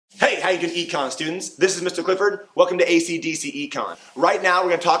How you doing, econ students? This is Mr. Clifford. Welcome to ACDC Econ. Right now we're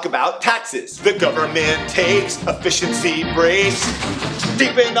going to talk about taxes. The government takes efficiency breaks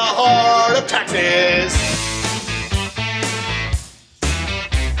deep in the heart of taxes.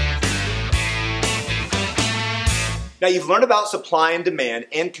 Now you've learned about supply and demand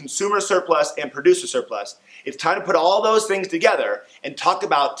and consumer surplus and producer surplus. It's time to put all those things together and talk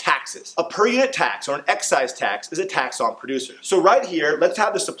about taxes. A per unit tax or an excise tax is a tax on producers. So right here, let's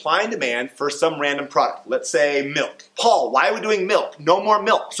have the supply and demand for some random product. Let's say milk. Paul, why are we doing milk? No more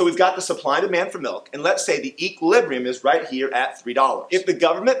milk. So we've got the supply and demand for milk, and let's say the equilibrium is right here at $3. If the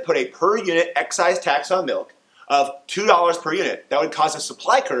government put a per unit excise tax on milk of $2 per unit, that would cause the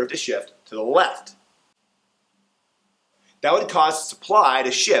supply curve to shift to the left. That would cause supply to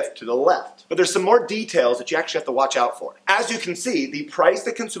shift to the left. But there's some more details that you actually have to watch out for. As you can see, the price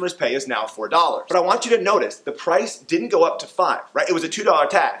that consumers pay is now $4. But I want you to notice the price didn't go up to $5, right? It was a $2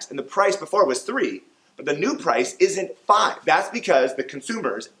 tax, and the price before was $3, but the new price isn't $5. That's because the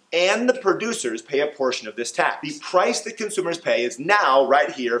consumers and the producers pay a portion of this tax. The price that consumers pay is now right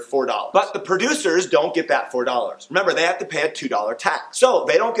here $4. But the producers don't get that $4. Remember, they have to pay a $2 tax. So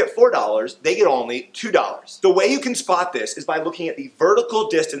they don't get $4, they get only $2. The way you can spot this is by looking at the vertical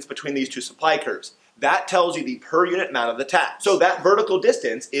distance between these two supply curves. That tells you the per unit amount of the tax. So that vertical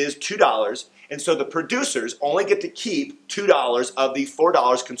distance is $2, and so the producers only get to keep $2 of the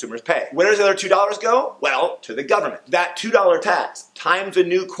 $4 consumers pay. Where does the other $2 go? Well, to the government. That $2 tax times a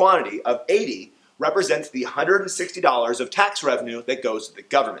new quantity of 80 represents the $160 of tax revenue that goes to the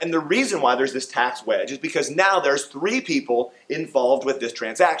government. And the reason why there's this tax wedge is because now there's 3 people involved with this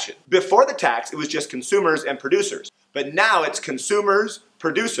transaction. Before the tax, it was just consumers and producers. But now it's consumers,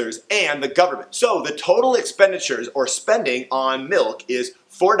 producers, and the government. So the total expenditures or spending on milk is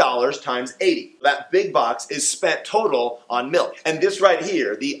 $4 times 80. That big box is spent total on milk. And this right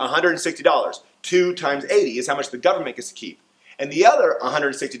here, the $160, 2 times 80 is how much the government gets to keep. And the other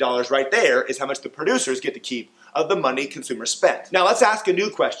 $160 right there is how much the producers get to keep of the money consumers spent. Now let's ask a new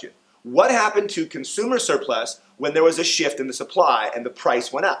question. What happened to consumer surplus when there was a shift in the supply and the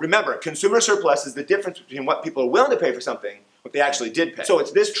price went up? Remember, consumer surplus is the difference between what people are willing to pay for something, what they actually did pay. So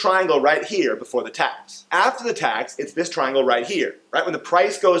it's this triangle right here before the tax. After the tax, it's this triangle right here, right? When the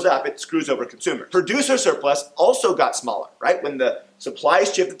price goes up, it screws over consumers. Producer surplus also got smaller, right? When the supply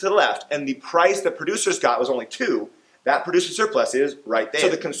shifted to the left and the price that producers got was only 2, that producer surplus is right there. So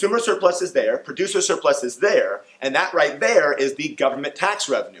the consumer surplus is there, producer surplus is there, and that right there is the government tax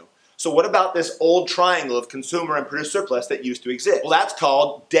revenue. So what about this old triangle of consumer and producer surplus that used to exist? Well, that's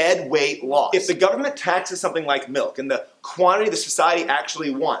called deadweight loss. If the government taxes something like milk and the quantity the society actually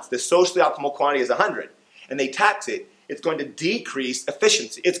wants, the socially optimal quantity is 100, and they tax it, it's going to decrease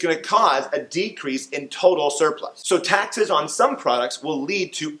efficiency. It's going to cause a decrease in total surplus. So taxes on some products will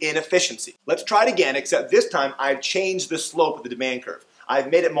lead to inefficiency. Let's try it again, except this time I've changed the slope of the demand curve.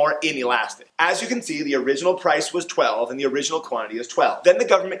 I've made it more inelastic. As you can see, the original price was 12 and the original quantity is 12. Then the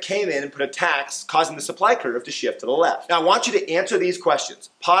government came in and put a tax, causing the supply curve to shift to the left. Now I want you to answer these questions.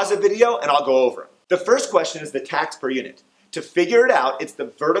 Pause the video and I'll go over them. The first question is the tax per unit. To figure it out, it's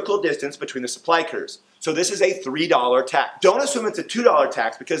the vertical distance between the supply curves. So this is a $3 tax. Don't assume it's a $2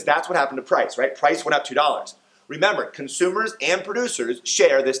 tax because that's what happened to price, right? Price went up $2. Remember, consumers and producers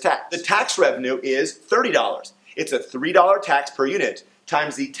share this tax. The tax revenue is $30. It's a $3 tax per unit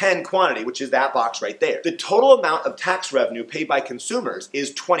times the 10 quantity, which is that box right there. The total amount of tax revenue paid by consumers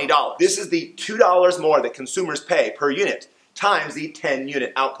is $20. This is the $2 more that consumers pay per unit times the 10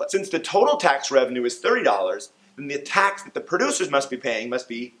 unit output. Since the total tax revenue is $30, then the tax that the producers must be paying must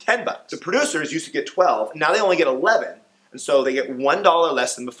be $10. The producers used to get 12, now they only get 11, and so they get $1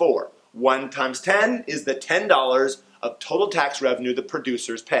 less than before. 1 times 10 is the $10 of total tax revenue the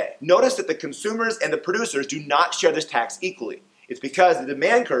producers pay. Notice that the consumers and the producers do not share this tax equally. It's because the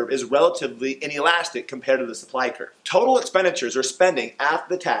demand curve is relatively inelastic compared to the supply curve. Total expenditures or spending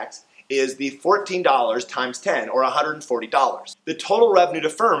after the tax is the $14 times 10, or $140. The total revenue to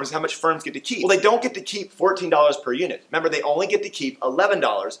firms is how much firms get to keep. Well, they don't get to keep $14 per unit. Remember, they only get to keep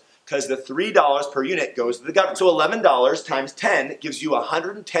 $11 because the $3 per unit goes to the government. So $11 times 10 gives you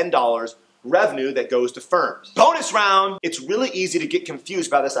 $110 revenue that goes to firms. Bonus round! It's really easy to get confused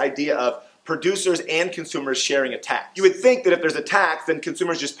by this idea of producers and consumers sharing a tax. You would think that if there's a tax, then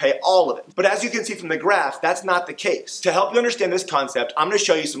consumers just pay all of it. But as you can see from the graph, that's not the case. To help you understand this concept, I'm going to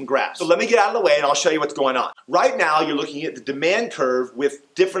show you some graphs. So let me get out of the way and I'll show you what's going on. Right now, you're looking at the demand curve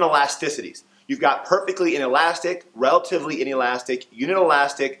with different elasticities. You've got perfectly inelastic, relatively inelastic, unit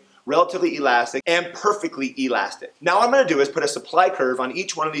elastic, relatively elastic, and perfectly elastic. Now what I'm going to do is put a supply curve on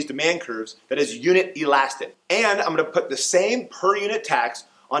each one of these demand curves that is unit elastic. And I'm going to put the same per unit tax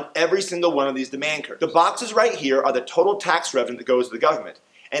on every single one of these demand curves. The boxes right here are the total tax revenue that goes to the government,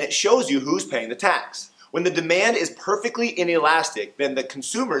 and it shows you who's paying the tax. When the demand is perfectly inelastic, then the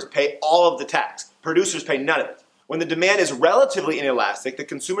consumers pay all of the tax. Producers pay none of it. When the demand is relatively inelastic, the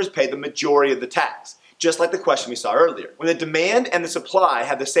consumers pay the majority of the tax, just like the question we saw earlier. When the demand and the supply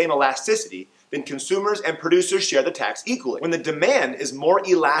have the same elasticity, then consumers and producers share the tax equally. When the demand is more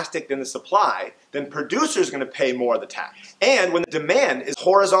elastic than the supply, then producers are going to pay more of the tax. And when the demand is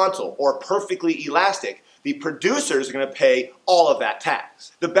horizontal or perfectly elastic, the producers are going to pay all of that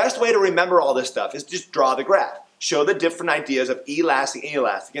tax. The best way to remember all this stuff is just draw the graph. Show the different ideas of elastic and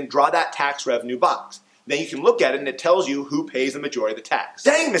inelastic and draw that tax revenue box. Then you can look at it and it tells you who pays the majority of the tax.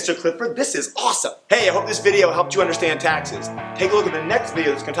 Dang, Mr. Clifford, this is awesome. Hey, I hope this video helped you understand taxes. Take a look at the next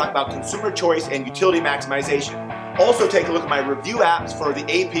video that's going to talk about consumer choice and utility maximization. Also take a look at my review apps for the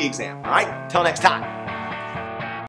AP exam. All right, till next time.